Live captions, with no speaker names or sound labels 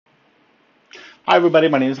Hi everybody,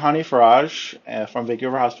 my name is Hani Faraj from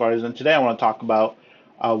Vancouver House Faraj, and today I want to talk about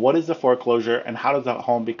what is a foreclosure and how does a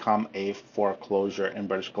home become a foreclosure in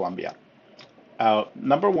British Columbia.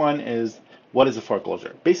 Number one is what is a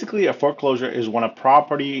foreclosure? Basically, a foreclosure is when a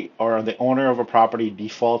property or the owner of a property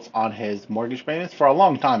defaults on his mortgage payments for a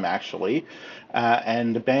long time, actually.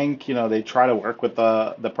 And the bank, they try to work with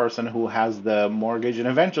the person who has the mortgage and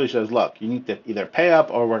eventually says, look, you need to either pay up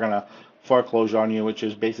or we're going to foreclose on you, which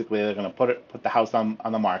is basically they're going to put the house on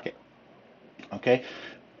the market. Okay.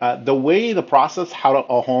 The way the process how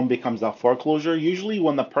a home becomes a foreclosure, usually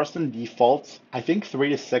when the person defaults, I think 3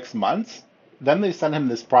 to 6 months, then they send him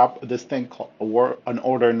this thing called an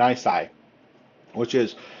order nisi, which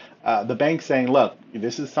is the bank saying, look,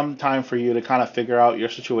 this is some time for you to kind of figure out your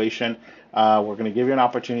situation. We're going to give you an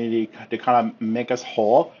opportunity to kind of make us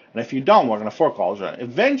whole. And if you don't, we're going to foreclosure.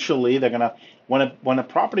 Eventually, they're going to, when a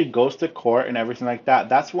property goes to court and everything like that,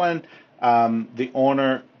 that's when the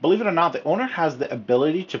owner, believe it or not, the owner has the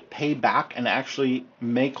ability to pay back and actually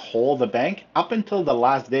make whole the bank up until the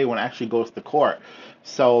last day when it actually goes to court.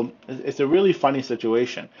 So it's a really funny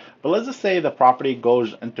situation. But let's just say the property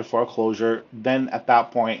goes into foreclosure. Then at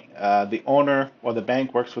that point, the owner or the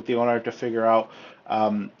bank works with the owner to figure out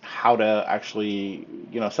how to actually,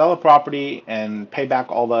 sell the property and pay back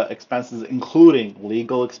all the expenses, including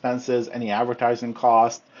legal expenses, any advertising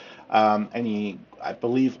costs, any, I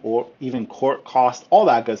believe, or even court costs, all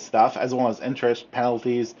that good stuff, as well as interest,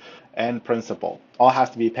 penalties, and principal. All has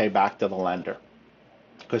to be paid back to the lender.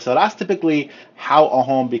 Okay, so that's typically how a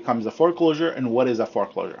home becomes a foreclosure and what is a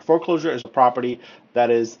foreclosure. Foreclosure is a property that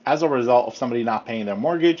is, as a result of somebody not paying their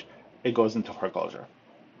mortgage, it goes into foreclosure.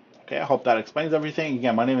 Okay, I hope that explains everything.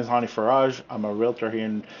 Again, my name is Hani Faraj. I'm a realtor here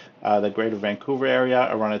in the greater Vancouver area.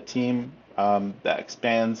 I run a team that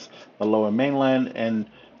expands the lower mainland. And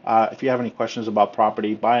if you have any questions about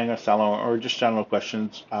property, buying or selling, or just general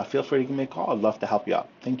questions, feel free to give me a call. I'd love to help you out.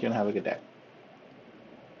 Thank you and have a good day.